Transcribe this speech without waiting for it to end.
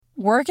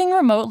Working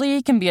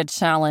remotely can be a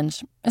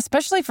challenge,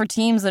 especially for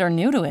teams that are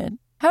new to it.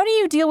 How do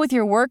you deal with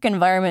your work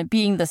environment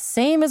being the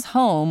same as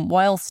home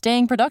while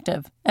staying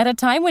productive? At a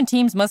time when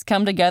teams must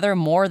come together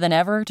more than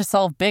ever to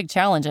solve big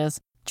challenges,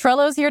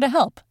 Trello's here to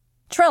help.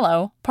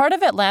 Trello, part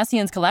of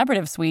Atlassian's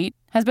collaborative suite,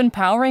 has been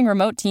powering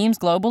remote teams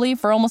globally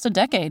for almost a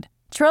decade.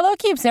 Trello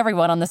keeps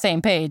everyone on the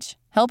same page,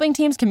 helping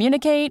teams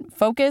communicate,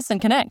 focus,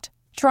 and connect.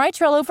 Try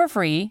Trello for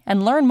free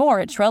and learn more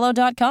at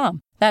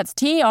Trello.com. That's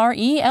Trello.com.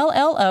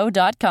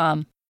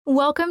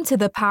 Welcome to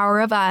The Power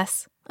of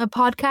Us, a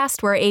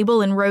podcast where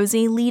Abel and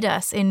Rosie lead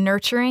us in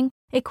nurturing,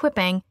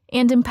 equipping,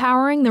 and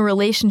empowering the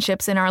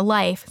relationships in our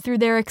life through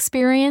their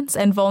experience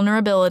and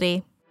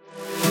vulnerability.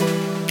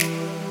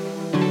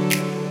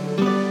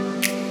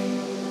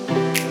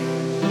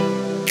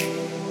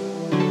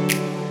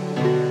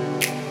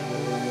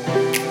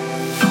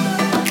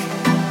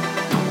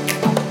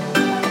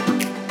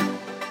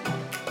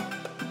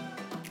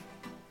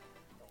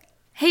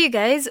 Hey you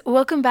guys,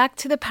 welcome back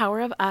to The Power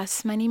of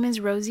Us. My name is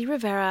Rosie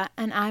Rivera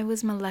and I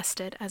was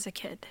molested as a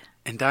kid.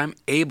 And I'm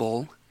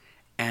Abel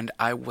and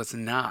I was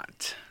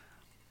not,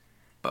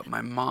 but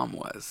my mom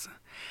was.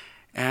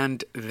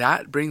 And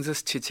that brings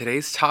us to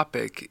today's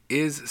topic,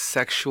 is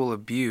sexual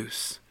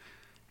abuse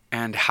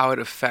and how it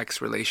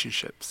affects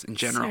relationships in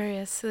general.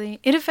 Seriously,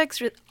 it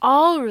affects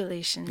all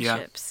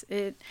relationships.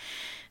 Yeah.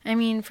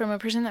 From a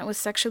person that was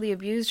sexually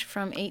abused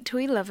from 8 to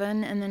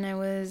 11, and then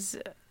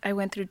I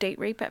went through date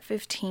rape at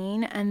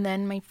 15, and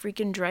then my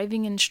freaking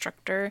driving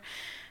instructor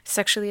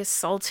sexually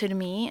assaulted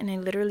me, and I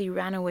literally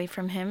ran away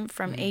from him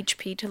from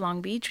HP to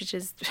Long Beach, which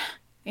is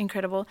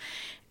incredible.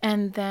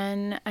 And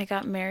then I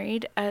got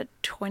married at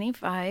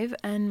 25,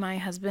 and my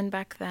husband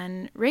back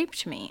then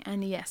raped me.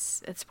 And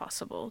yes, it's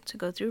possible to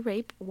go through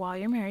rape while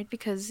you're married,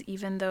 because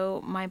even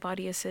though my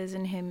body is his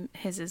and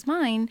his is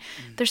mine,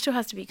 there still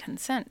has to be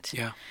consent.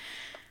 Yeah.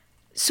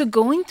 So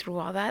going through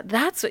all that,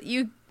 that's what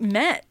you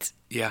met.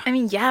 Yeah.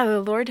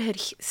 The Lord had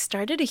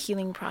started a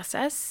healing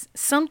process.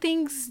 Some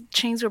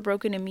chains were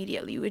broken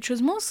immediately, which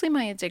was mostly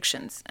my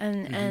addictions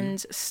and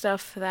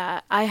stuff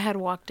that I had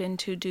walked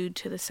into due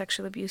to the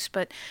sexual abuse.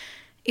 But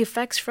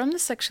effects from the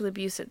sexual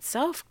abuse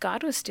itself,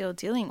 God was still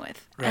dealing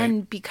with. Right.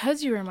 And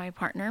because you were my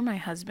partner, my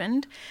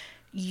husband,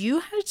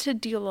 you had to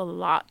deal a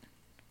lot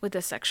with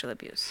the sexual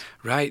abuse.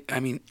 Right.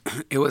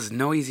 It was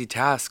no easy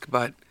task,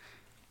 but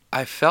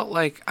I felt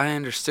like I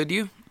understood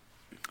you.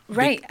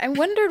 Right. I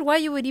wondered why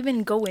you would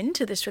even go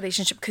into this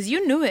relationship, because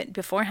you knew it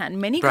beforehand.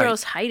 Many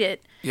girls hide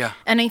it. Yeah.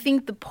 And I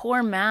think the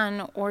poor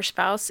man or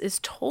spouse is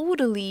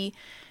totally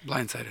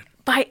blindsided.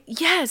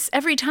 Yes,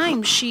 every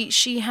time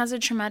she has a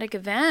traumatic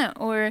event,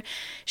 or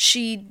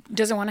she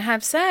doesn't want to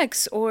have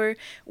sex, or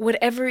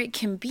whatever it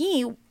can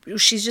be,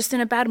 she's just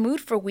in a bad mood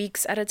for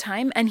weeks at a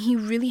time, and he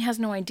really has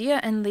no idea.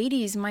 And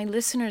ladies, my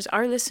listeners,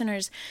 our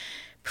listeners,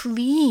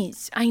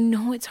 please, I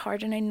know it's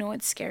hard and I know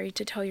it's scary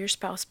to tell your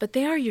spouse, but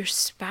they are your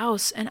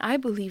spouse, and I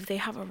believe they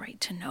have a right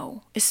to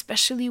know,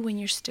 especially when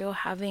you're still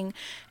having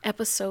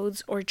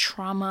episodes or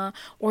trauma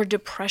or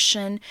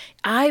depression.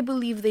 I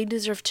believe they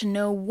deserve to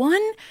know,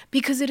 one,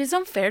 because it is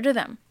unfair to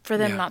them for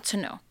them not to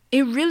know.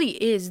 It really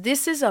is.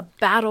 This is a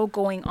battle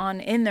going on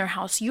in their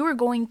house. You are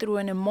going through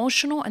an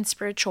emotional and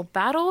spiritual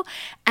battle,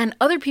 and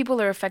other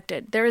people are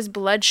affected. There is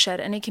bloodshed,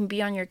 and it can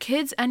be on your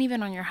kids and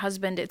even on your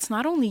husband. It's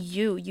not only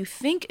you. You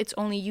think it's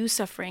only you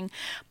suffering,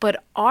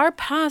 but our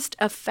past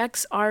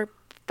affects our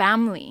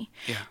family.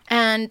 Yeah.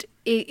 And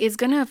it is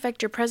going to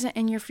affect your present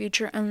and your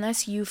future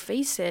unless you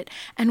face it.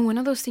 And one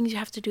of those things you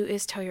have to do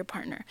is tell your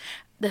partner.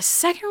 The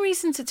second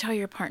reason to tell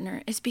your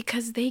partner is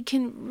because they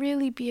can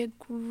really be a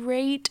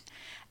great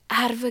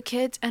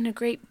advocate and a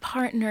great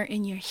partner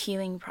in your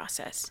healing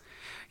process.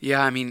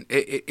 Yeah,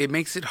 it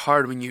makes it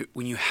hard when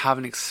you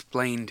haven't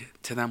explained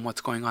to them what's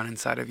going on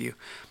inside of you.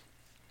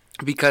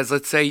 Because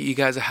let's say you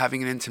guys are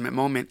having an intimate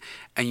moment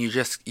and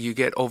you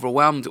get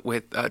overwhelmed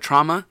with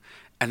trauma,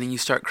 and then you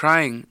start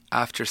crying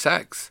after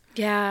sex.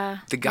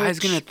 Yeah. The guy's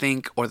going to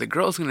think, or the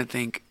girl's going to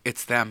think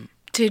it's them.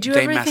 Did you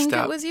ever think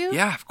it was you?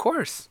 Yeah, of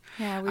course.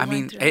 Yeah,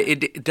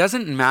 it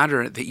doesn't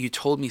matter that you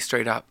told me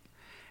straight up.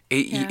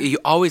 You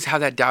always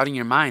have that doubt in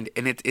your mind,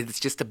 and it's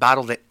just a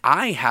battle that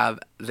I have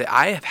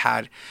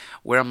had,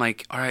 where I'm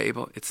like, all right,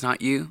 Abel, it's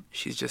not you.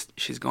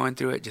 She's going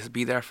through it. Just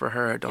be there for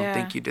her. Don't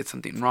think you did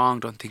something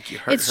wrong. Don't think you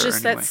hurt her. It's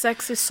just that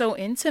sex is so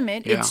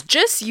intimate. Yeah. It's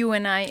just you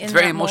and I in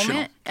very that emotional.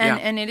 moment,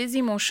 and it is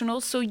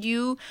emotional. So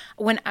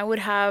when I would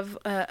have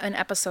an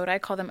episode, I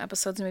call them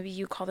episodes. Maybe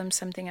you call them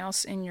something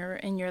else in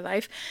your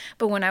life.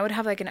 But when I would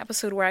have like an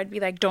episode where I'd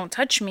be like, "Don't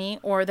touch me,"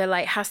 or the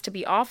light has to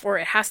be off, or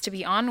it has to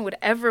be on,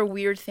 whatever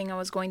weird thing I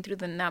was going through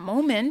in that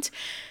moment,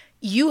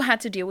 you had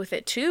to deal with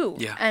it too.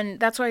 Yeah. And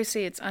that's why I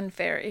say it's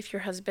unfair if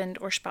your husband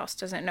or spouse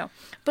doesn't know.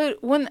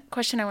 But one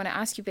question I want to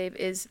ask you, babe,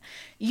 is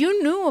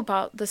you knew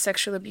about the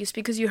sexual abuse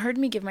because you heard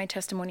me give my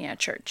testimony at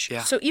church.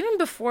 Yeah. So even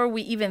before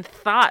we even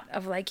thought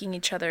of liking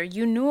each other,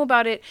 you knew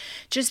about it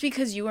just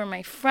because you were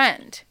my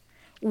friend.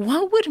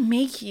 What would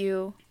make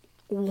you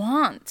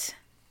want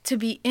to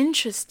be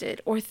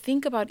interested or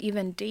think about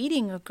even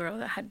dating a girl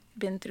that had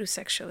been through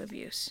sexual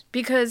abuse.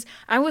 Because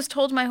I was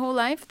told my whole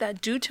life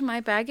that due to my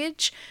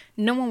baggage,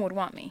 no one would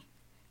want me.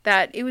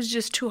 That it was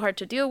just too hard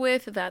to deal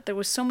with, that there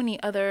was so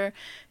many other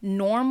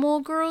normal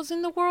girls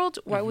in the world.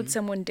 Why would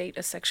someone date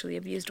a sexually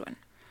abused one?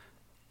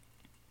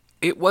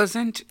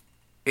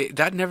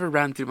 That never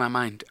ran through my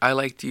mind. I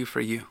liked you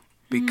for you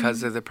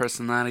because of the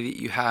personality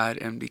you had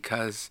and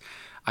because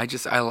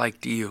I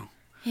liked you.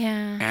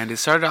 Yeah. And it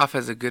started off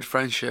as a good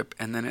friendship,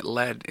 and then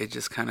it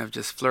just kind of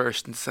just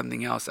flourished into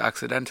something else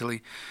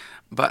accidentally.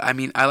 But I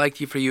mean, I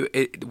liked you for you.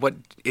 It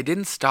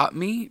didn't stop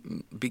me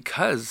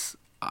because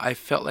I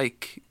felt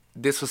like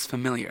this was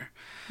familiar.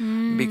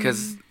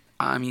 Because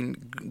I mean,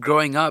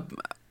 growing up,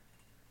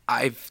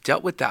 I've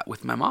dealt with that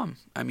with my mom.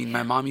 I mean,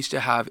 my mom used to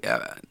have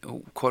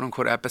quote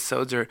unquote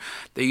episodes, or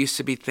there used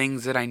to be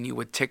things that I knew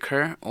would tick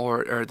her,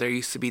 or there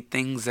used to be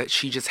things that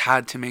she just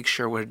had to make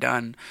sure were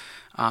done.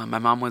 My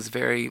mom was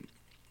very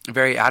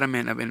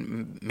adamant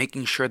in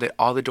making sure that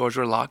all the doors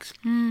were locked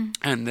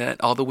and that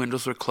all the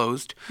windows were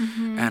closed.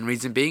 And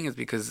reason being is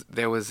because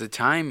there was a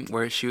time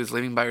where she was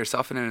living by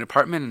herself in an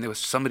apartment and there was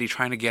somebody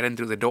trying to get in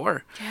through the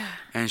door. Yeah.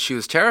 And she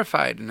was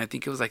terrified. And I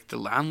think it was like the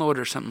landlord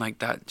or something like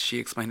that. She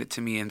explained it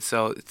to me. And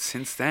so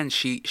since then,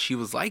 she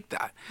was like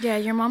that. Yeah,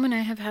 your mom and I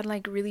have had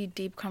like really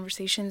deep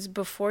conversations.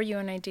 Before you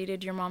and I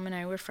dated, your mom and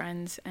I were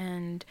friends.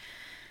 And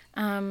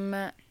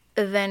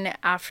then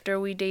after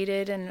we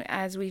dated and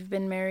as we've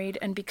been married,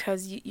 and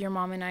because your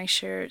mom and I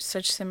share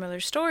such similar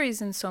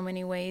stories in so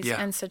many ways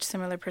and such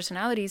similar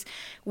personalities,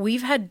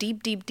 we've had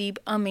deep,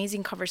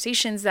 amazing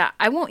conversations that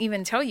I won't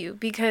even tell you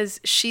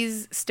because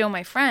she's still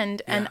my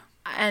friend.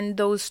 And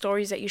those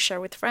stories that you share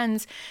with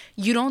friends,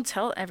 you don't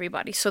tell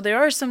everybody. So there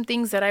are some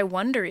things that I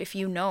wonder if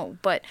you know,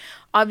 but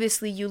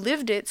obviously you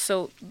lived it.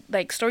 So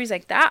like stories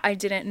like that, I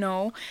didn't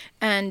know.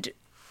 And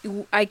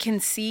I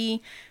can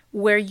see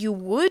where you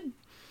would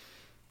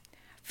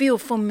feel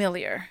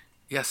familiar.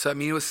 Yeah, so I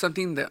mean, it was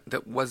something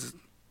that was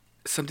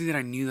something that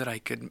I knew that I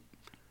could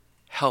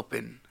help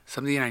in,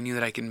 something that I knew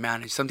that I could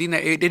manage, something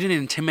that it didn't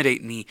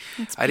intimidate me.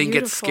 I didn't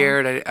get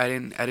scared. I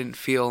didn't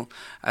feel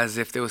as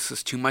if there was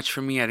just too much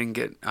for me. I didn't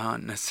get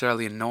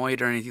necessarily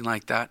annoyed or anything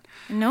like that.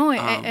 No,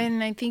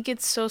 and I think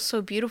it's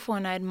so beautiful,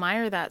 and I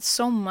admire that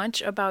so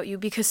much about you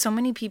because so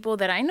many people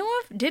that I know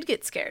of did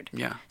get scared.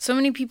 Yeah. So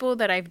many people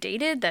that I've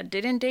dated that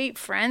didn't date,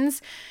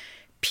 friends,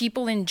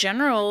 people in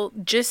general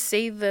just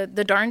say the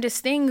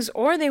darndest things,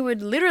 or they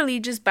would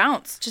literally just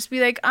bounce, just be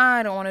like,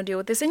 I don't want to deal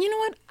with this. And you know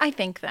what? I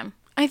thank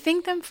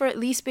them for at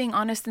least being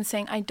honest and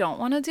saying, I don't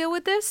want to deal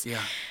with this. Yeah.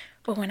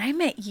 But when I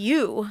met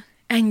you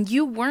and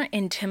you weren't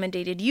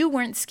intimidated, you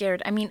weren't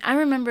scared. I mean, I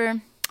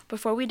remember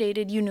before we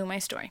dated, you knew my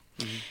story.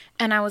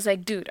 And I was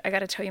like, dude, I got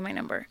to tell you my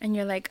number. And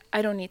you're like,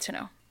 I don't need to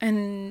know.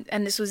 And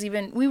this was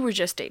we were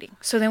just dating.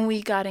 So then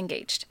we got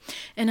engaged.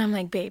 And I'm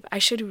like, babe, I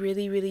should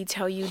really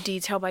tell you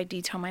detail by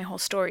detail my whole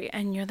story.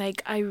 And you're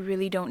like, I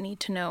really don't need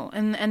to know.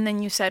 And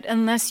then you said,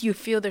 unless you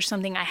feel there's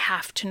something I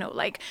have to know,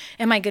 like,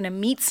 am I going to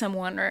meet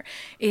someone, or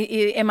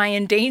am I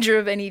in danger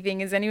of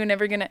anything? Is anyone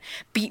ever going to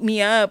beat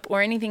me up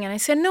or anything? And I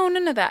said, no,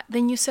 none of that.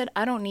 Then you said,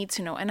 I don't need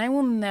to know. And I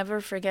will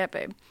never forget,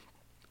 babe.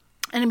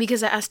 And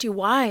because I asked you,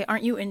 why?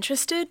 Aren't you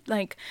interested?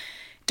 Like,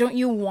 don't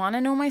you want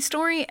to know my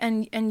story?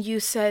 And you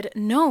said,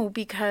 no,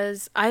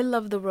 because I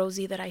love the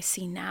Rosie that I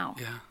see now.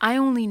 Yeah. I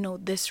only know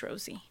this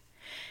Rosie.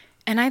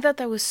 And I thought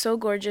that was so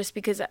gorgeous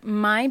because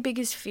my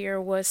biggest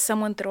fear was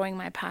someone throwing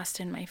my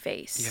past in my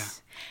face. Yeah.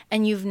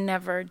 And you've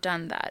never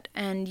done that.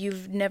 And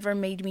you've never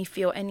made me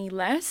feel any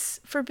less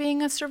for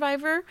being a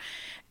survivor.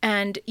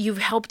 And you've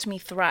helped me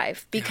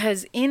thrive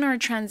because in our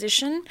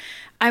transition,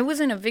 I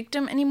wasn't a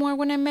victim anymore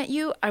when I met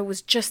you. I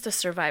was just a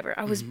survivor.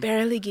 I was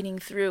barely getting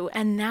through.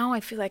 And now I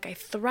feel like I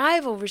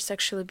thrive over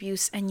sexual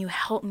abuse and you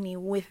helped me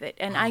with it.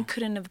 And I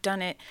couldn't have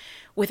done it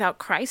without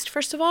Christ,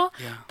 first of all,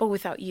 but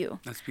without you.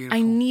 That's beautiful.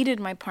 I needed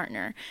my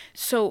partner.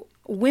 So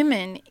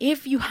women,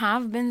 if you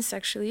have been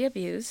sexually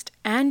abused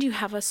and you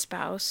have a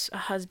spouse, a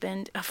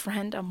husband, a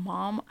friend, a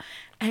mom,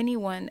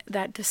 anyone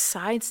that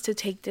decides to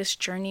take this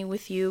journey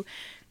with you,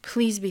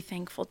 please be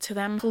thankful to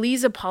them.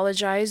 Please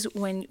apologize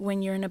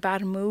when you're in a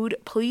bad mood.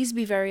 Please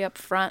be very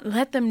upfront.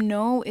 Let them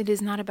know it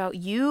is not about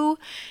you.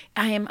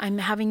 I'm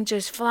having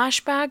just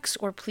flashbacks,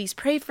 or please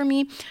pray for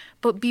me.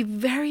 But be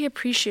very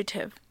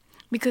appreciative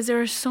because there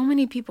are so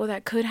many people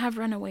that could have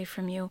run away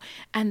from you.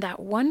 And that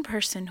one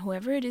person,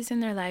 whoever it is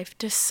in their life,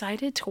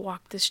 decided to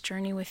walk this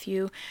journey with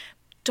you.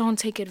 Don't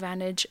take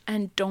advantage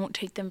and don't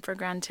take them for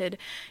granted.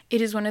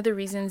 It is one of the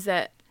reasons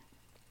that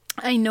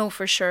I know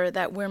for sure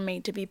that we're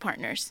made to be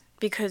partners,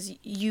 because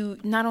you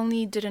not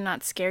only did it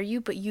not scare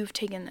you, but you've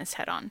taken this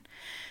head on.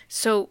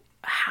 So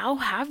how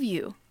have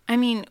you? I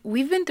mean,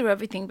 we've been through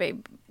everything,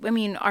 babe. I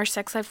mean, our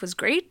sex life was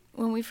great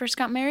when we first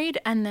got married.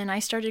 And then I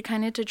started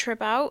kind of to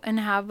trip out and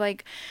have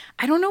like,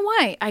 I don't know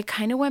why, I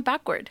kind of went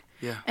backward.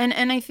 Yeah.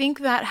 And I think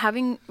that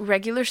having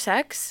regular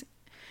sex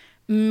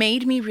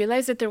made me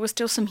realize that there was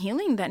still some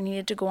healing that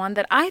needed to go on,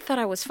 that I thought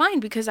I was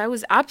fine because I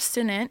was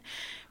abstinent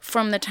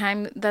from the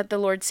time that the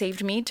Lord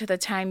saved me to the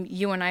time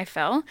you and I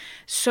fell.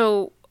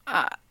 So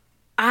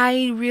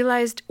I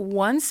realized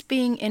once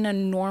being in a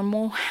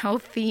normal,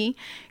 healthy,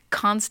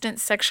 constant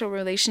sexual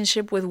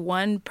relationship with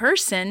one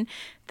person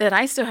that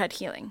I still had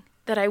healing.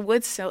 That I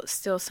would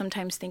still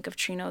sometimes think of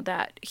Trino,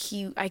 that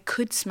I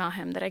could smell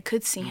him, that I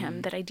could see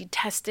him, that I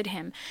detested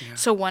him. Yeah.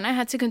 So one, I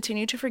had to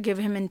continue to forgive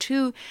him. And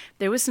two,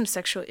 there was some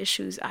sexual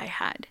issues I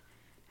had.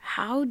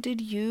 How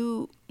did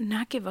you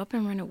not give up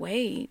and run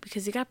away?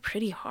 Because it got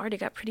pretty hard. It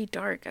got pretty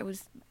dark. I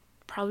was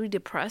probably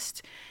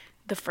depressed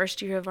the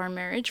first year of our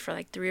marriage for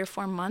like 3 or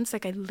 4 months.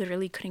 Like I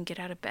literally couldn't get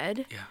out of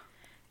bed. Yeah.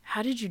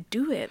 How did you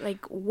do it?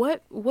 Like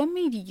what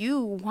made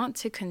you want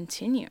to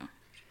continue?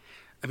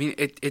 I mean,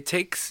 it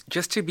takes,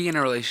 just to be in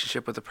a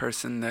relationship with a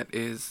person that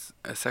is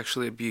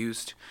sexually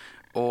abused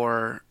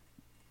or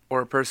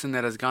a person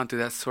that has gone through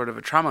that sort of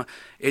a trauma,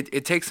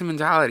 it takes a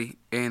mentality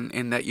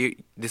in that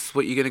this is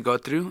what you're going to go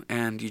through,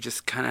 and you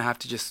just kind of have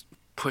to just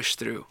push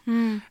through,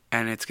 and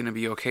it's going to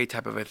be okay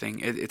type of a thing.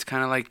 It's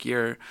kind of like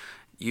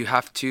you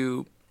have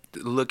to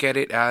look at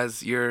it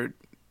as you're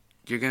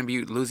going to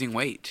be losing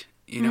weight.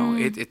 You know,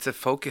 it's a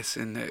focus,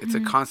 and it's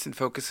a constant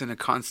focus, and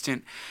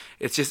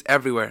it's just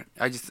everywhere.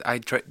 I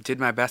did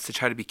my best to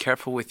try to be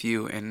careful with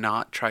you and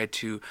not try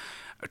to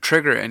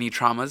trigger any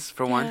traumas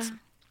for once.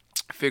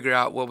 Figure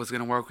out what was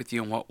going to work with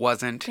you and what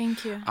wasn't.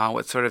 Thank you.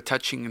 What sort of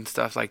touching and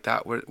stuff like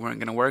that weren't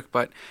going to work.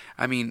 But,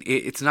 I mean,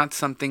 it's not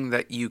something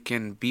that you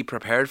can be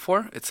prepared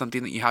for. It's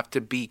something that you have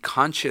to be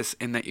conscious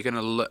in, that you're going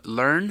to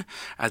learn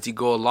as you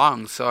go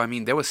along. So, I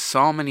mean, there was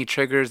so many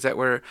triggers that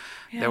were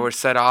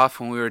set off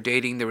when we were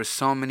dating. There were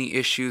so many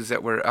issues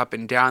that were up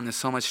and down. There's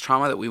so much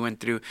trauma that we went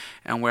through,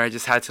 and where I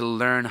just had to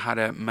learn how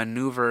to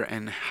maneuver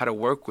and how to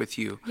work with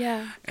you.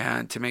 Yeah.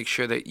 And to make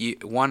sure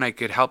that, one, I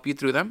could help you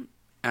through them.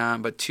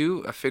 But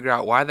two, figure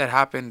out why that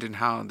happened and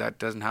how that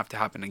doesn't have to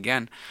happen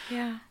again.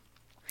 Yeah.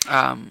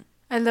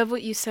 I love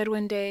what you said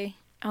one day.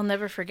 I'll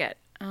never forget.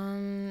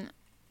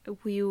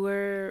 We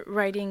were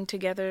writing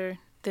together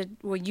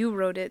you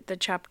wrote it, the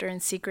chapter in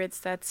Secrets.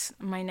 That's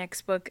my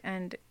next book.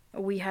 And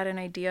we had an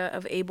idea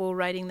of Abel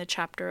writing the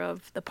chapter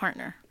of the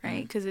partner,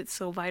 right? Because it's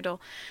so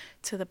vital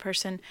to the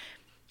person.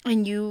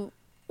 And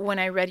when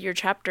I read your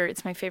chapter,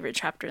 it's my favorite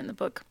chapter in the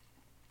book.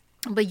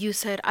 But you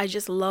said, I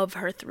just love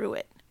her through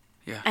it.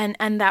 Yeah.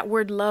 And that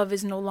word love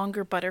is no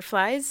longer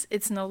butterflies.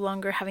 It's no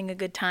longer having a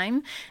good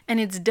time. And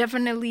it's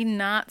definitely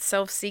not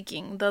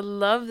self-seeking. The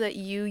love that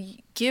you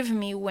give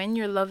me when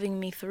you're loving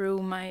me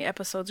through my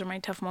episodes or my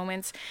tough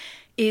moments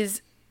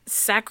is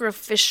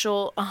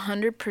sacrificial,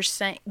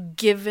 100%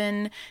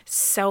 given,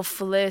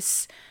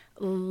 selfless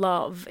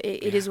love.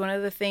 It is one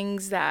of the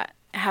things that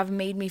have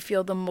made me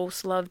feel the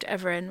most loved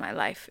ever in my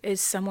life,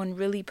 is someone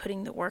really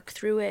putting the work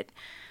through it.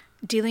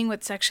 Dealing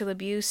with sexual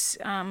abuse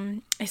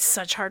is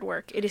such hard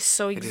work. It is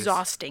so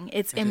exhausting.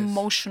 It's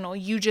emotional.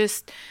 You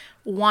just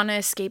want to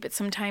escape it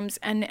sometimes.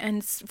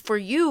 And for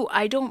you,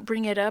 I don't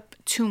bring it up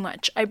too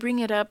much. I bring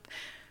it up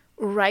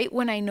right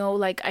when I know,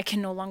 like, I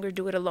can no longer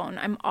do it alone.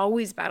 I'm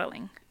always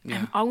battling. Yeah.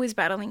 I'm always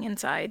battling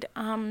inside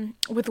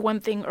with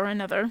one thing or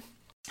another.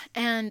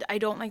 And I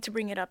don't like to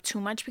bring it up too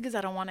much because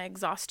I don't want to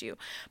exhaust you.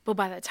 But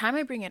by the time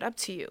I bring it up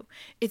to you,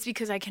 it's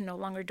because I can no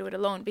longer do it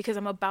alone, because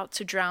I'm about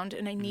to drown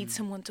and I need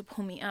someone to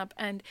pull me up.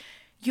 And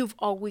you've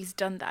always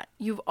done that.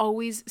 You've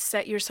always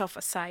set yourself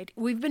aside.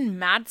 We've been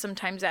mad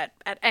sometimes at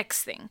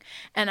X thing.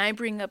 And I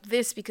bring up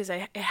this because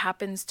it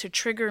happens to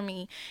trigger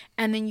me.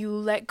 And then you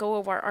let go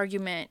of our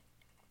argument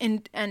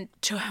and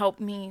to help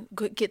me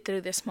get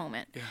through this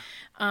moment.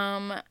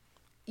 Yeah.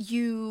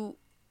 You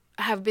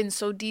have been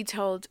so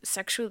detailed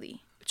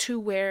sexually, to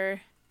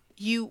where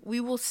we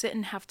will sit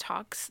and have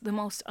talks, the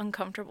most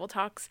uncomfortable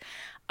talks,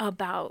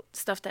 about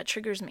stuff that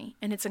triggers me.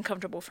 And it's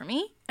uncomfortable for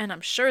me, and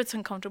I'm sure it's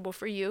uncomfortable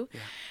for you. Yeah.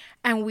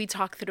 And we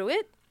talk through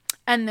it,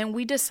 and then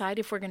we decide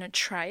if we're going to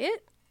try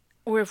it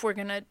or if we're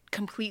going to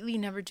completely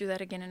never do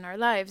that again in our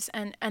lives.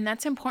 And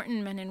that's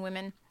important, men and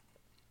women.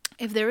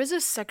 If there is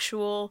a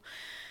sexual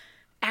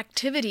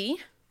activity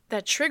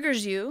that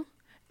triggers you,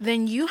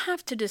 then you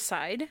have to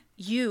decide,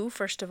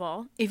 first of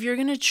all, if you're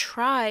going to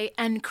try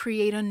and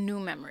create a new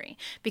memory.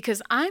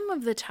 Because I'm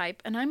of the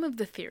type, and I'm of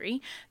the theory,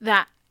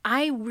 that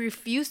I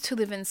refuse to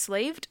live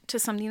enslaved to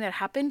something that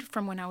happened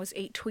from when I was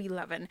 8 to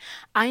 11.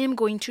 I am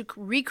going to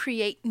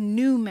recreate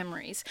new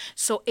memories.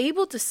 So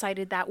Abel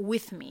decided that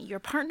with me. Your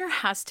partner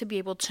has to be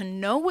able to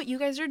know what you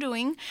guys are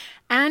doing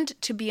and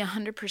to be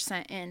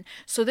 100% in.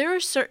 So there are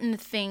certain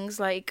things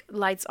like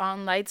lights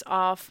on, lights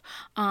off,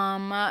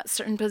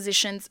 certain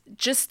positions,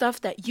 just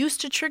stuff that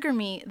used to trigger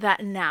me,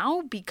 that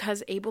now,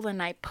 because Abel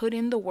and I put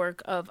in the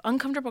work of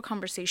uncomfortable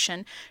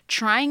conversation,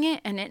 trying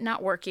it and it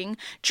not working,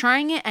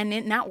 trying it and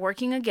it not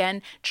working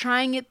again,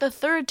 trying it the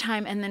third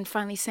time, and then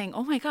finally saying,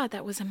 oh my God,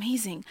 that was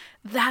amazing.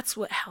 That's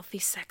what healthy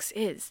sex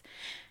is.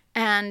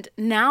 And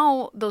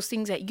now those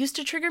things that used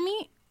to trigger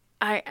me,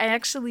 I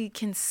actually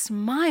can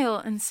smile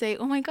and say,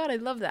 oh my God, I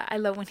love that. I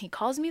love when he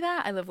calls me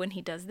that. I love when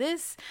he does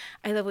this.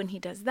 I love when he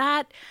does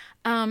that.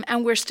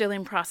 And we're still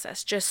in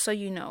process, just so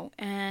you know.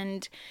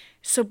 And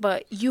so,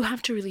 but you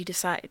have to really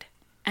decide.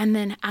 And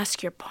then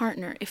ask your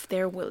partner if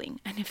they're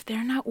willing. And if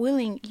they're not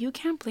willing, you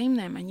can't blame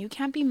them and you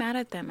can't be mad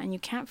at them and you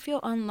can't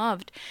feel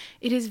unloved.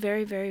 It is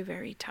very, very,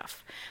 very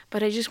tough.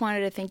 But I just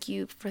wanted to thank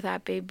you for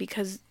that, babe,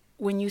 because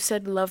when you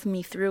said love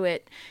me through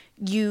it,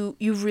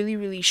 you've really,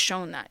 really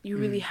shown that. You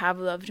really have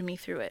loved me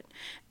through it.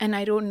 And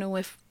I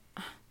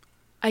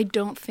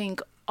don't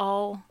think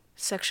all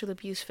sexual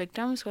abuse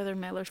victims, whether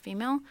male or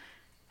female,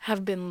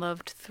 have been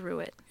loved through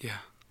it. Yeah.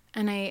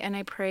 And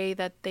I pray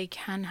that they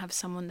can have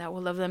someone that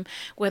will love them,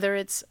 whether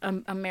it's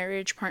a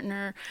marriage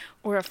partner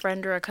or a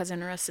friend or a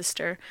cousin or a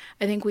sister.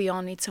 I think we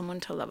all need someone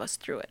to love us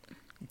through it.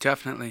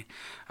 Definitely.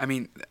 I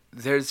mean,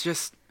 there's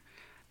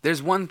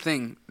one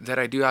thing that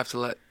I do have to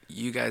let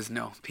you guys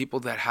know, people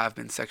that have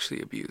been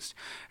sexually abused,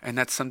 and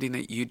that's something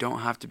that you don't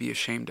have to be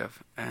ashamed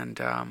of. And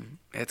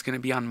it's going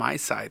to be on my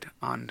side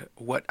on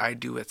what I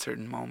do at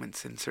certain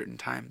moments and certain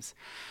times.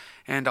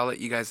 And I'll let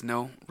you guys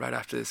know right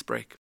after this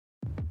break.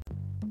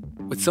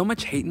 With so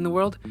much hate in the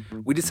world,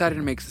 we decided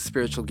to make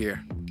spiritual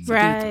gear. Something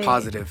that's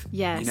positive.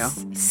 Yes. You know?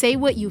 Say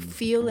what you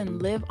feel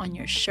and live on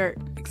your shirt.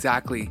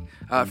 Exactly.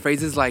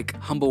 Phrases like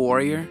humble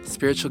warrior,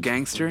 spiritual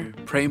gangster,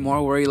 pray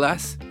more, worry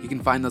less. You can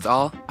find those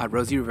all at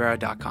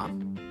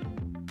rosierivera.com.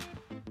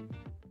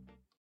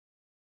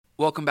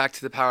 Welcome back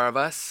to The Power of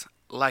Us.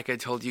 Like I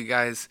told you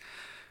guys,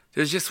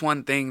 there's just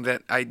one thing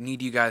that I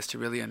need you guys to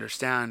really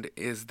understand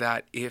is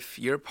that if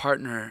your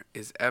partner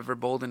is ever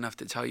bold enough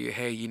to tell you,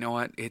 hey, you know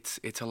what, it's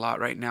a lot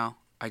right now.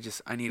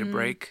 I need a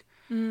break.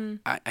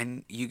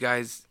 And you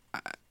guys,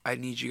 I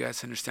need you guys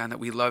to understand that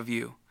we love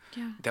you,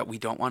 that we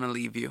don't want to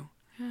leave you,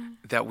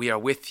 that we are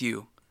with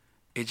you.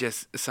 It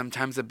just,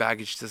 sometimes the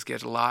baggage just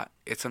gets a lot.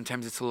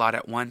 Sometimes it's a lot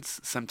at once.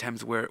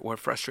 Sometimes we're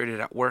frustrated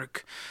at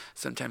work.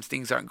 Sometimes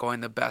things aren't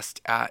going the best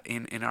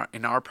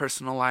in our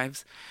personal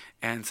lives.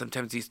 And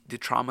sometimes the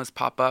traumas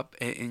pop up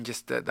in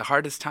just the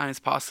hardest times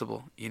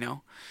possible, you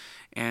know?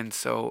 And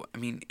so, I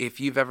mean, if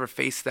you've ever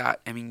faced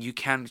that, I mean, you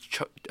can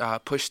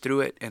push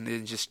through it and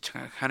then just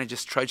kind of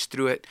just trudge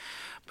through it.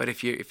 But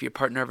if your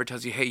partner ever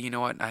tells you, hey, you know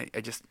what,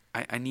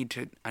 I need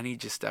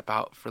to step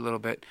out for a little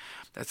bit,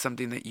 that's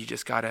something that you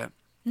just gotta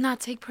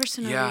not take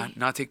personally. Yeah,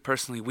 not take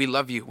personally. We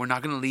love you. We're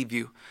not gonna leave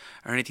you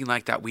or anything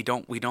like that. We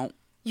don't.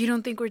 You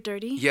don't think we're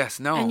dirty? Yes,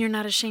 no. And you're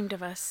not ashamed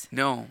of us?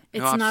 No,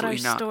 it's no, not our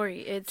absolutely not. Story.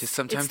 It's just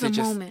sometimes it's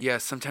the moment. Yeah,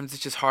 sometimes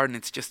it's just hard and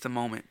it's just a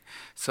moment.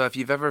 So if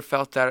you've ever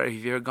felt that or if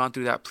you've ever gone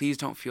through that, please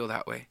don't feel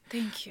that way.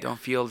 Thank you. Don't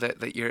feel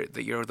that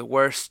you're the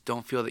worst.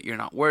 Don't feel that you're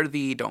not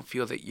worthy. Don't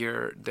feel that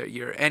you're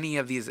any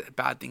of these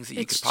bad things that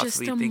you could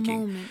possibly be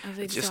thinking.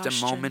 It's just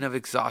a moment of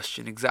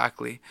exhaustion,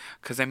 exactly.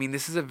 Because I mean,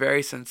 this is a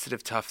very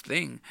sensitive, tough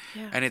thing,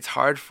 and it's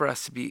hard for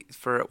us to be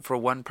for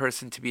one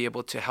person to be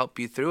able to help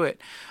you through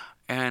it.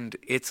 And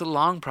it's a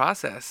long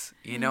process,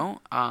 you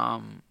know.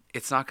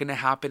 It's not going to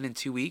happen in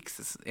 2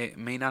 weeks. It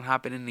may not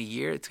happen in a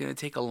year. It's going to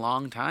take a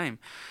long time.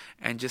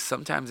 And just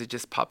sometimes it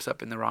just pops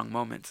up in the wrong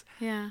moments.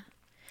 Yeah.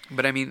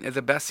 But I mean,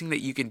 the best thing that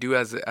you can do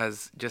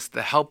as just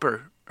the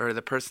helper or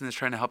the person that's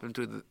trying to help them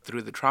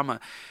through the trauma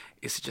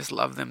is to just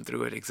love them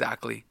through it.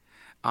 Exactly.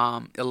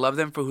 Love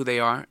them for who they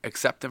are,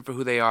 accept them for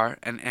who they are.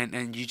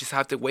 And you just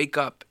have to wake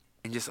up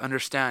and just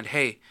understand,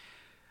 hey,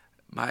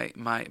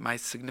 my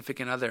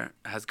significant other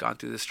has gone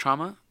through this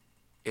trauma.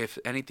 If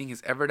anything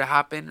is ever to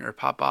happen or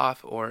pop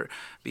off or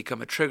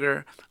become a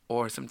trigger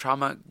or some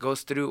trauma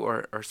goes through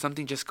or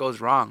something just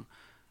goes wrong,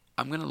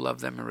 I'm going to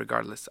love them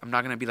regardless. I'm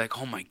not going to be like,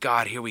 oh my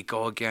God, here we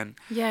go again.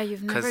 Yeah,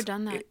 you've never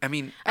done that. I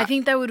mean, I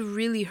think that would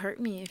really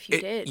hurt me if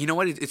you did. You know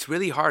what? It's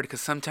really hard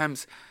because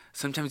sometimes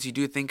you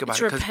do think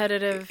about it. It's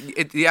repetitive.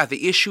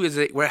 The issue is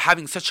that we're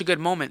having such a good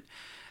moment.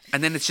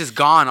 And then it's just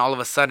gone all of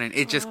a sudden.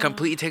 It just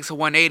completely takes a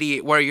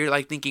 180 where you're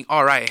like thinking,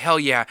 all right, hell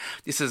yeah,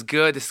 this is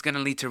good. This is going to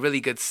lead to really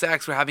good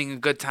sex. We're having a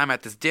good time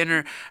at this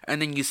dinner.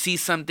 And then you see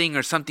something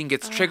or something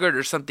gets triggered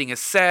or something is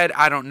said.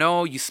 I don't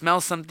know. You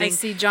smell something. I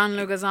see John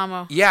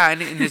Leguizamo. Yeah,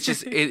 and it's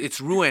just, it's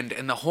ruined.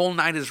 And the whole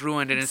night is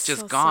ruined and it's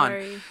just gone.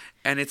 Sorry.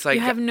 And it's like.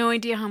 You have no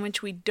idea how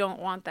much we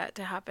don't want that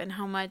to happen.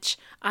 How much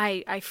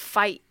I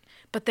fight.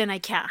 But then I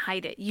can't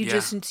hide it.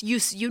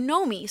 You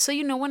know me. So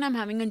you know when I'm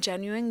having a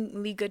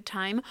genuinely good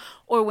time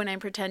or when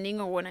I'm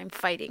pretending or when I'm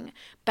fighting,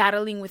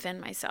 battling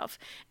within myself.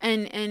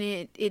 And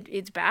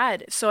it's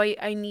bad. So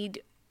I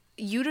need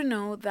you to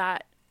know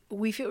that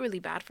we feel really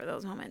bad for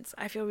those moments.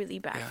 I feel really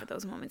bad for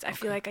those moments. I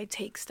feel like I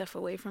take stuff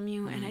away from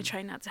you and I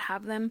try not to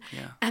have them.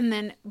 Yeah. And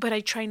then, but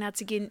I try not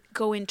to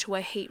go into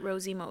a hate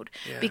Rosie mode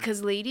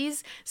because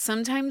ladies,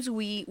 sometimes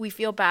we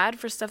feel bad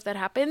for stuff that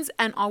happens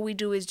and all we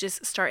do is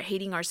just start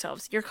hating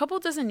ourselves. Your couple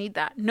doesn't need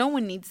that. No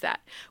one needs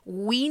that.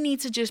 We need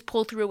to just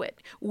pull through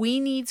it. We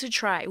need to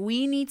try.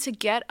 We need to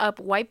get up,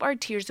 wipe our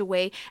tears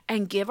away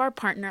and give our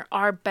partner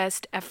our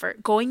best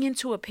effort. Going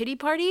into a pity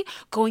party,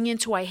 going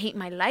into I hate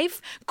my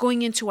life,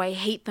 going into I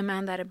hate the the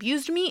man that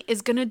abused me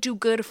is going to do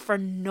good for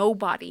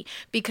nobody,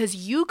 because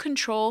you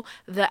control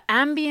the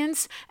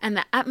ambience and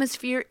the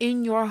atmosphere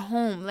in your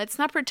home. Let's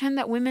not pretend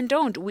that women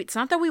don't. It's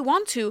not that we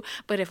want to,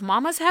 but if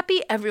mama's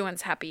happy,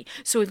 everyone's happy.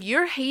 So if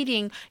you're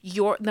hating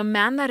the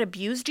man that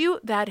abused you,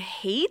 that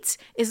hate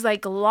is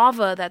like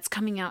lava that's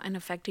coming out and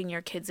affecting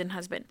your kids and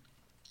husband.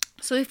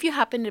 So if you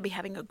happen to be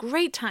having a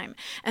great time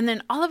and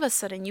then all of a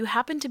sudden you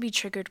happen to be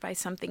triggered by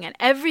something and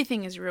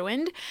everything is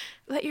ruined,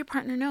 let your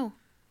partner know.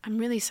 I'm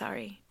really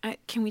sorry.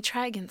 Can we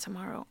try again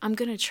tomorrow? I'm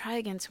going to try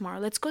again tomorrow.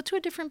 Let's go to a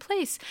different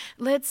place.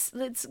 Let's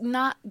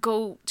not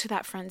go to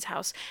that friend's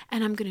house.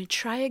 And I'm going to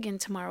try again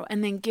tomorrow.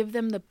 And then give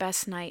them the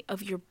best night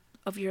of your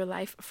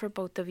life for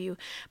both of you.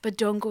 But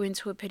don't go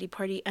into a pity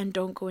party and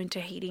don't go into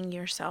hating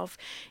yourself.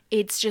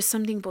 It's just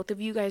something both of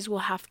you guys will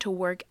have to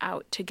work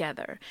out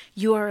together.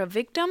 You are a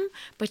victim,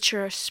 but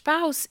your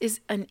spouse is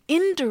an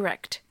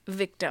indirect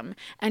victim,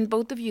 and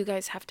both of you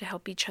guys have to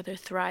help each other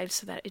thrive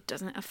so that it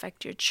doesn't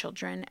affect your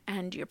children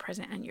and your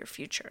present and your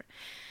future.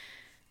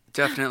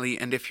 Definitely.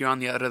 And if you're on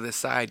the other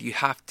side, you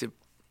have to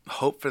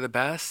hope for the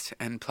best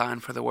and plan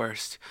for the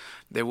worst.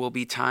 There will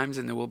be times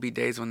and there will be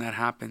days when that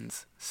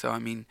happens. So, I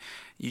mean,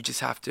 you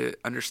just have to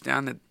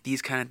understand that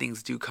these kind of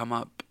things do come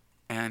up,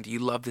 and you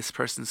love this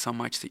person so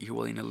much that you're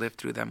willing to live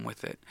through them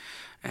with it.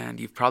 And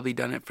you've probably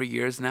done it for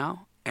years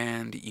now,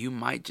 and you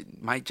might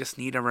just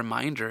need a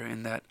reminder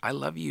in that I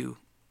love you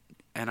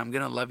and I'm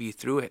going to love you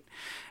through it.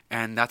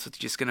 And that's what's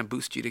just going to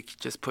boost you to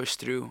just push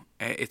through.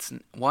 It's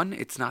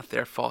not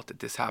their fault that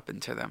this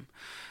happened to them.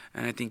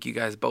 And I think you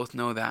guys both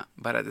know that.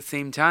 But at the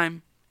same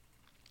time,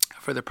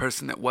 for the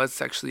person that was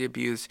sexually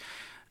abused,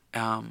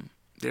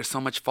 there's so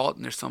much fault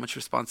and there's so much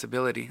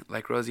responsibility,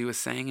 like Rosie was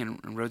saying,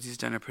 and Rosie's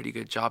done a pretty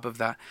good job of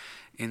that,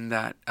 in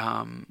that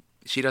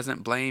she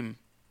doesn't blame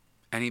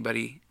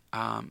anybody.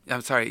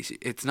 I'm sorry,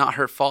 it's not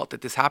her fault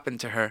that this happened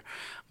to her,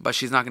 but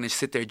she's not going to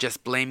sit there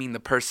just blaming the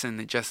person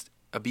that just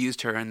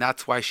abused her, and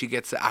that's why she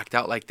gets to act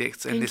out like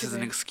this, and this is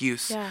an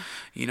excuse,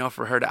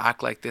 for her to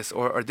act like this,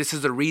 or this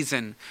is the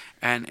reason,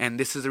 and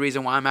this is the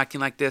reason why I'm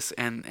acting like this,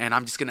 and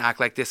I'm just gonna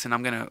act like this, and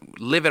I'm gonna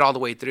live it all the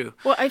way through.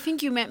 Well, I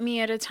think you met me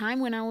at a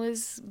time when I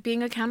was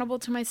being accountable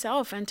to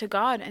myself and to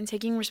God and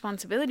taking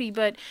responsibility,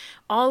 but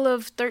all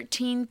of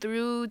 13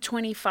 through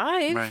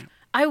 25, right,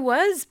 I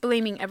was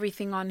blaming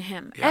everything on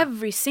him. Yeah.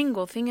 Every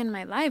single thing in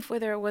my life,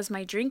 whether it was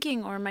my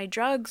drinking or my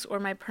drugs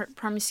or my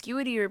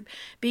promiscuity or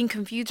being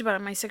confused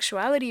about my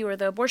sexuality or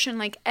the abortion,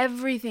 like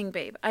everything,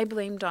 babe, I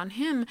blamed on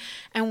him.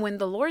 And when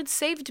the Lord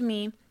saved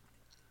me,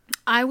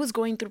 I was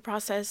going through the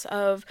process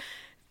of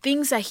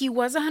things that he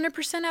was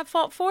 100% at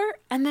fault for,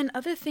 and then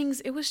other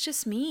things, it was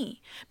just me.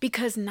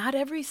 Because not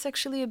every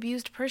sexually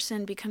abused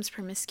person becomes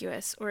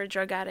promiscuous or a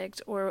drug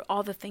addict or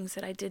all the things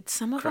that I did.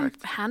 Some of them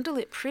handle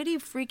it pretty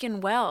freaking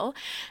well,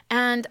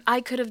 and I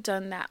could have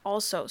done that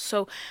also.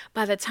 So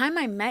by the time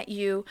I met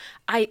you,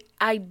 I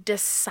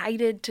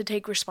decided to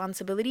take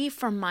responsibility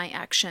for my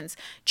actions.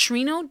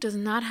 Trino does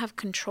not have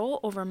control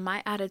over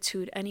my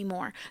attitude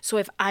anymore. So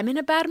if I'm in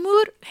a bad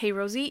mood, hey,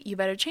 Rosie, you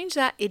better change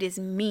that. It is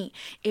me.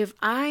 If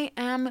I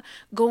am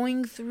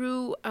going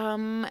through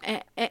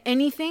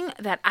anything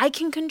that I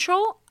can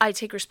control, I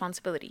take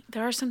responsibility.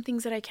 There are some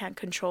things that I can't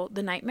control.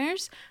 The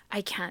nightmares,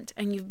 I can't,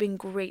 and you've been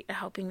great at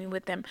helping me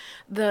with them.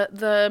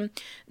 The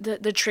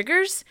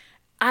triggers,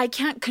 I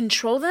can't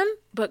control them,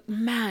 but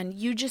man,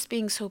 you just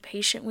being so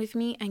patient with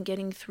me and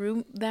getting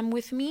through them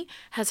with me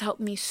has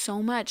helped me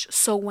so much.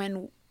 So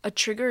when a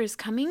trigger is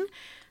coming,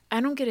 I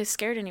don't get as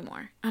scared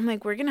anymore. I'm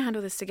like, we're going to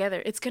handle this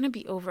together. It's going to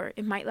be over.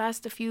 It might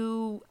last a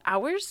few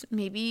hours,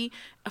 maybe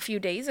a few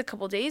days, a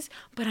couple days,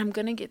 but I'm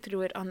going to get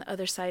through it on the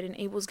other side, and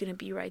Abel's going to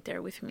be right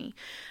there with me.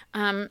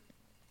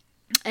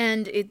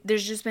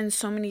 There's just been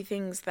so many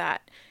things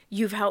that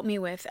you've helped me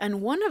with.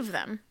 And one of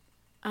them,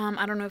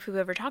 I don't know if we've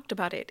ever talked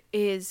about it,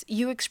 is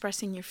you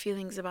expressing your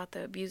feelings about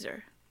the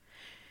abuser.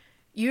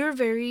 You're a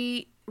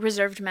very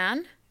reserved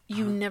man.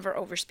 You never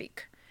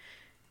overspeak.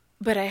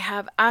 But I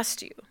have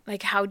asked you,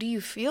 like, how do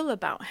you feel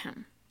about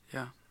him?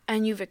 Yeah.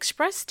 And you've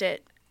expressed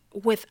it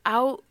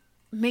without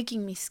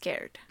making me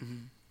scared.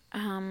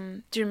 Mm-hmm.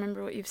 Do you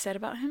remember what you've said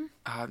about him?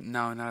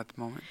 No, not at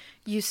the moment.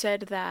 You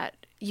said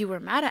that you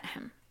were mad at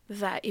him,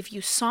 that if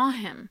you saw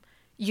him,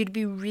 you'd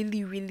be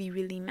really, really,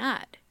 really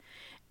mad.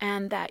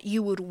 And that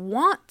you would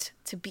want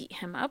to beat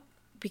him up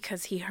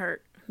because he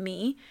hurt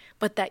me,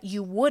 but that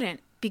you wouldn't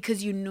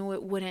because you knew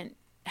it wouldn't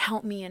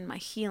help me in my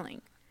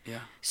healing. Yeah.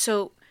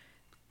 So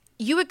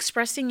you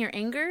expressing your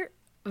anger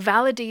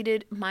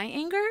validated my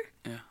anger,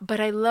 but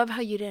I love how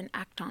you didn't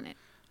act on it.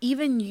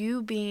 Even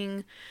you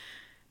being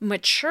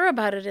mature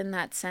about it in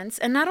that sense,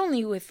 and not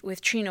only with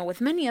Trino,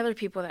 with many other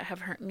people that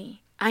have hurt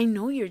me. I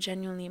know you're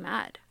genuinely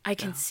mad. I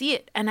can see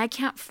it, and I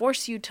can't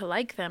force you to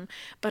like them,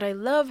 but I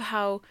love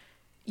how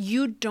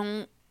you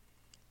don't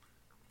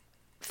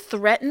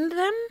threaten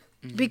them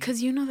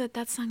because you know that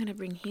that's not going to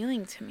bring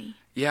healing to me.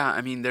 Yeah,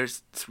 I mean,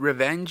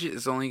 revenge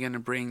is only going to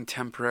bring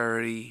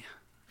temporary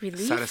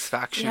relief?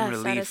 Satisfaction,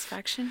 relief.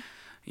 Satisfaction.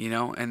 You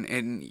know,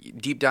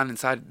 and deep down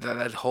inside,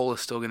 that hole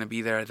is still going to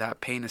be there.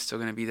 That pain is still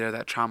going to be there.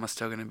 That trauma is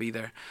still going to be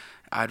there.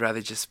 I'd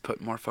rather just put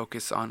more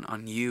focus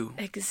on you.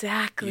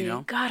 Exactly. You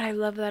know? God, I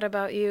love that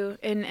about you.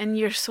 And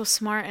you're so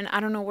smart. And I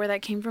don't know where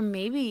that came from.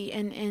 Maybe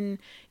in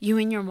you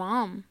and your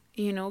mom,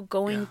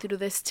 going through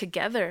this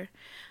together.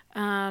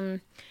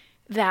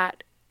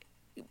 That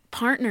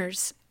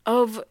partners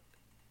of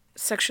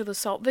sexual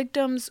assault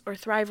victims or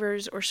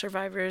thrivers or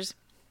survivors,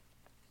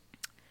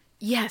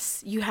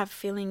 yes, you have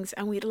feelings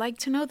and we'd like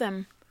to know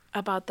them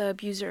about the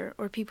abuser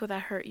or people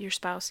that hurt your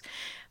spouse.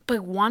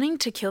 But wanting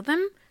to kill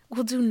them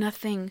will do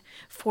nothing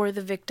for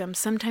the victim.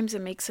 Sometimes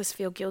it makes us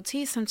feel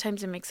guilty.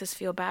 Sometimes it makes us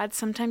feel bad.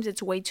 Sometimes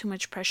it's way too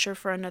much pressure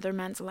for another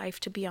man's life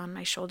to be on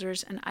my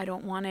shoulders, and I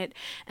don't want it.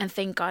 And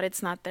thank God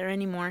it's not there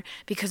anymore,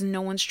 because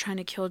no one's trying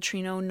to kill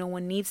Trino. No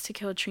one needs to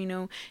kill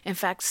Trino. In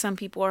fact, some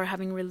people are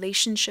having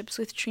relationships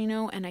with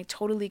Trino, and I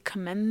totally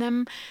commend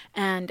them,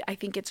 and I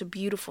think it's a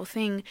beautiful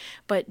thing.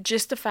 But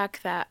just the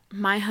fact that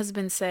my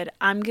husband said,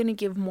 I'm going to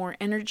give more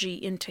energy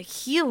into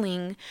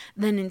healing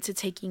than into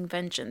taking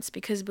vengeance,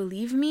 because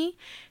believe me,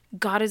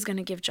 God is going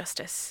to give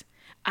justice.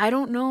 I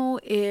don't know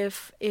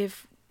if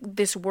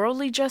this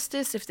worldly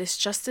justice, if this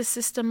justice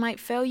system might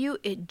fail you.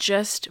 It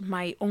just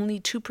might. Only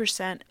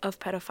 2% of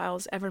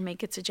pedophiles ever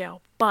make it to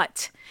jail.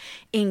 But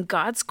in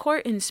God's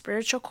court, in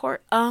spiritual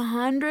court,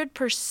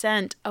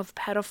 100% of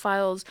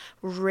pedophiles,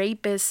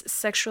 rapists,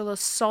 sexual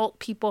assault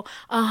people,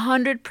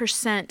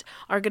 100%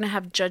 are going to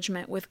have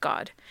judgment with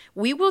God.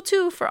 We will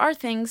too for our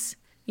things,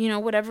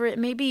 whatever it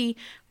may be,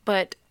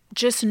 but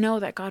just know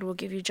that God will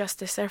give you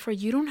justice. Therefore,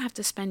 you don't have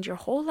to spend your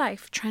whole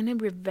life trying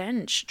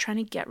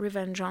to get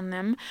revenge on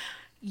them.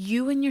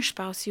 You and your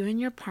spouse, you and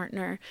your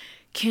partner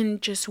can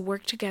just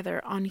work together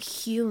on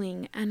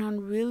healing and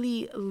on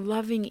really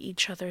loving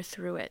each other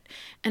through it.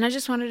 And I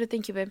just wanted to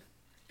thank you, babe.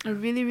 I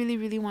really, really,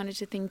 really wanted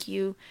to thank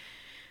you.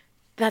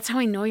 That's how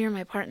I know you're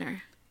my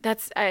partner.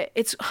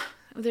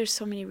 There's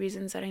so many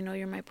reasons that I know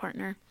you're my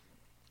partner.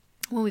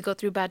 When we go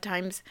through bad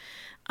times,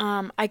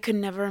 I could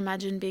never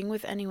imagine being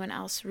with anyone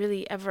else,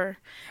 really, ever,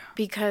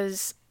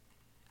 because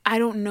I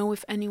don't know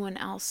if anyone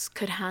else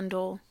could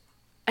handle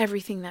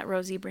everything that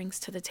Rosie brings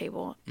to the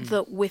table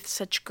with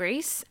such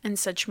grace and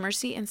such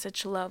mercy and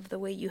such love the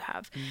way you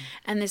have.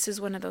 And this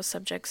is one of those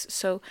subjects.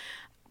 So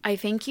I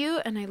thank you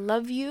and I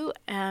love you,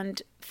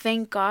 and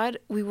thank God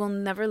we will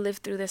never live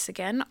through this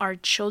again. Our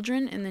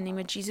children, in the name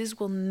of Jesus,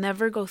 will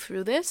never go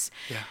through this,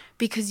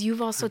 because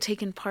you've also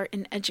taken part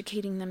in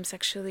educating them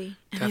sexually.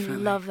 And definitely. I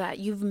love that.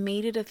 You've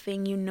made it a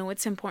thing.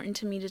 It's important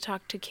to me to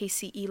talk to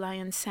Casey, Eli,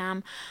 and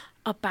Sam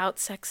about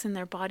sex in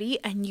their body,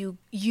 and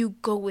you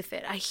go with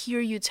it. I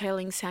hear you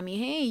telling Sammy,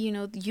 hey,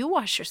 you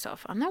wash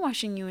yourself. I'm not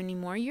washing you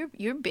anymore.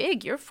 You're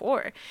big. You're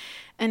 4.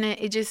 And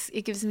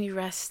it gives me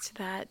rest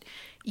that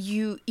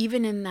you,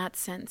 even in that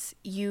sense,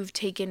 you've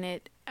taken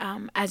it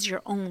as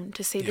your own,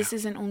 to say this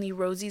isn't only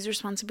Rosie's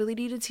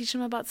responsibility to teach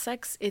them about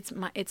sex. It's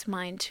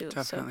mine too.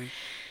 Definitely. So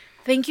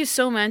thank you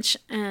so much.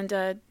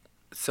 And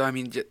so I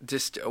mean,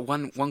 just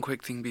one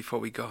quick thing before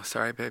we go.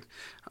 Sorry, babe.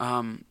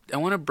 I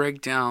want to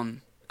break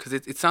down, because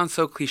it sounds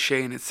so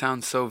cliche and it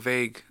sounds so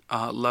vague,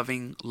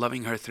 loving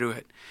her through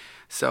it.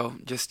 So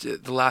just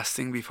the last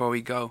thing before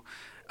we go,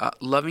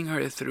 loving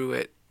her through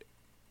it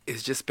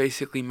is just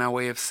basically my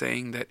way of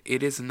saying that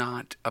it is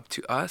not up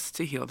to us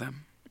to heal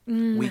them.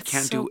 We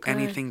can't do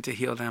anything to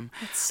heal them.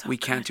 We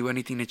can't do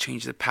anything to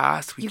change the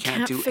past. We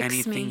can't do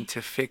anything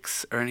to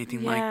fix or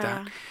anything like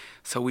that.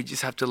 So we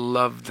just have to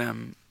love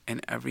them in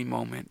every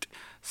moment.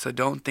 So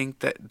don't think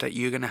that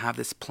you're going to have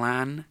this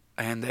plan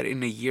and that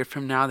in a year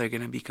from now they're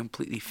going to be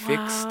completely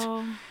fixed.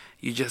 Wow.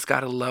 You just got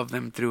to love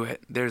them through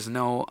it. There's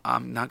no,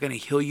 I'm not going to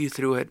heal you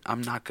through it.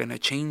 I'm not going to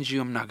change you.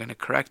 I'm not going to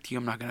correct you.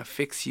 I'm not going to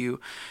fix you.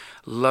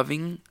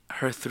 Loving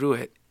her through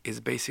it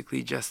is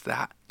basically just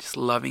that. Just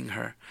loving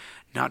her.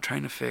 Not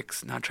trying to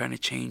fix, not trying to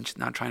change,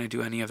 not trying to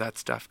do any of that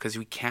stuff, because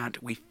we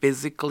can't. We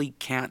physically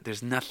can't.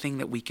 There's nothing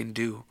that we can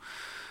do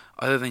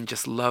other than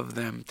just love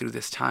them through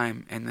this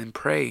time, and then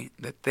pray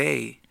that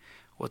they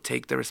will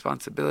take the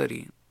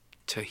responsibility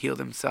to heal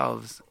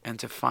themselves and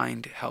to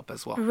find help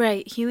as well.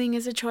 Right. Healing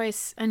is a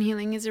choice and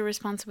healing is a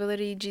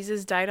responsibility.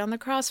 Jesus died on the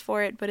cross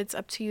for it, but it's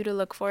up to you to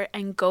look for it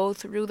and go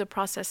through the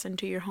process and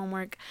do your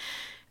homework.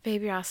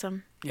 Babe, you're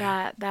awesome.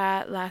 Yeah.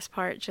 That last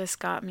part just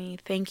got me.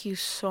 Thank you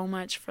so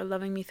much for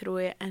loving me through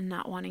it and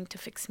not wanting to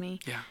fix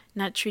me. Yeah.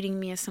 Not treating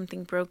me as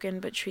something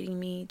broken, but treating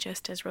me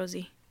just as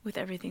Rosie, with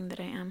everything that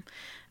I am.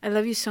 I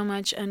love you so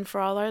much. And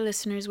for all our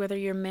listeners, whether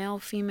you're male,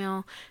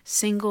 female,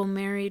 single,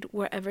 married,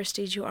 wherever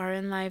stage you are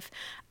in life,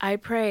 I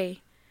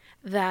pray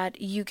that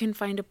you can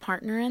find a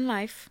partner in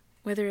life,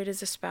 whether it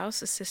is a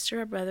spouse, a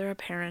sister, a brother, a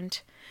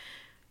parent,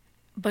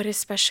 but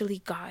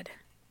especially God,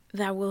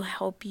 that will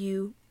help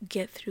you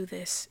get through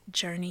this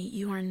journey.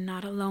 You are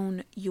not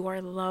alone. You are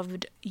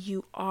loved.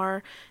 You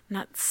are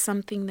not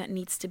something that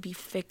needs to be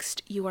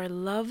fixed. You are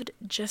loved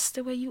just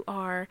the way you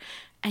are,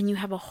 and you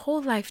have a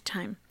whole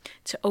lifetime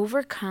to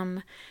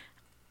overcome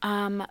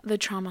the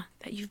trauma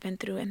that you've been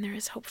through, and there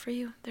is hope for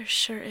you. There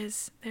sure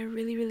is. There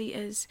really, really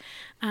is.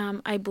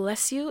 I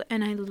bless you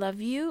and I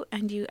love you,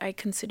 and I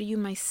consider you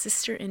my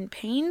sister in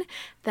pain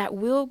that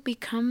will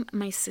become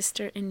my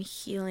sister in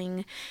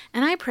healing.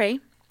 And I pray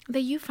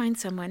that you find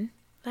someone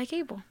like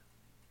Abel.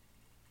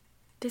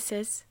 This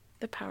is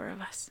The Power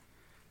of Us.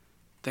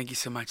 Thank you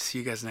so much. See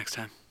you guys next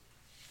time.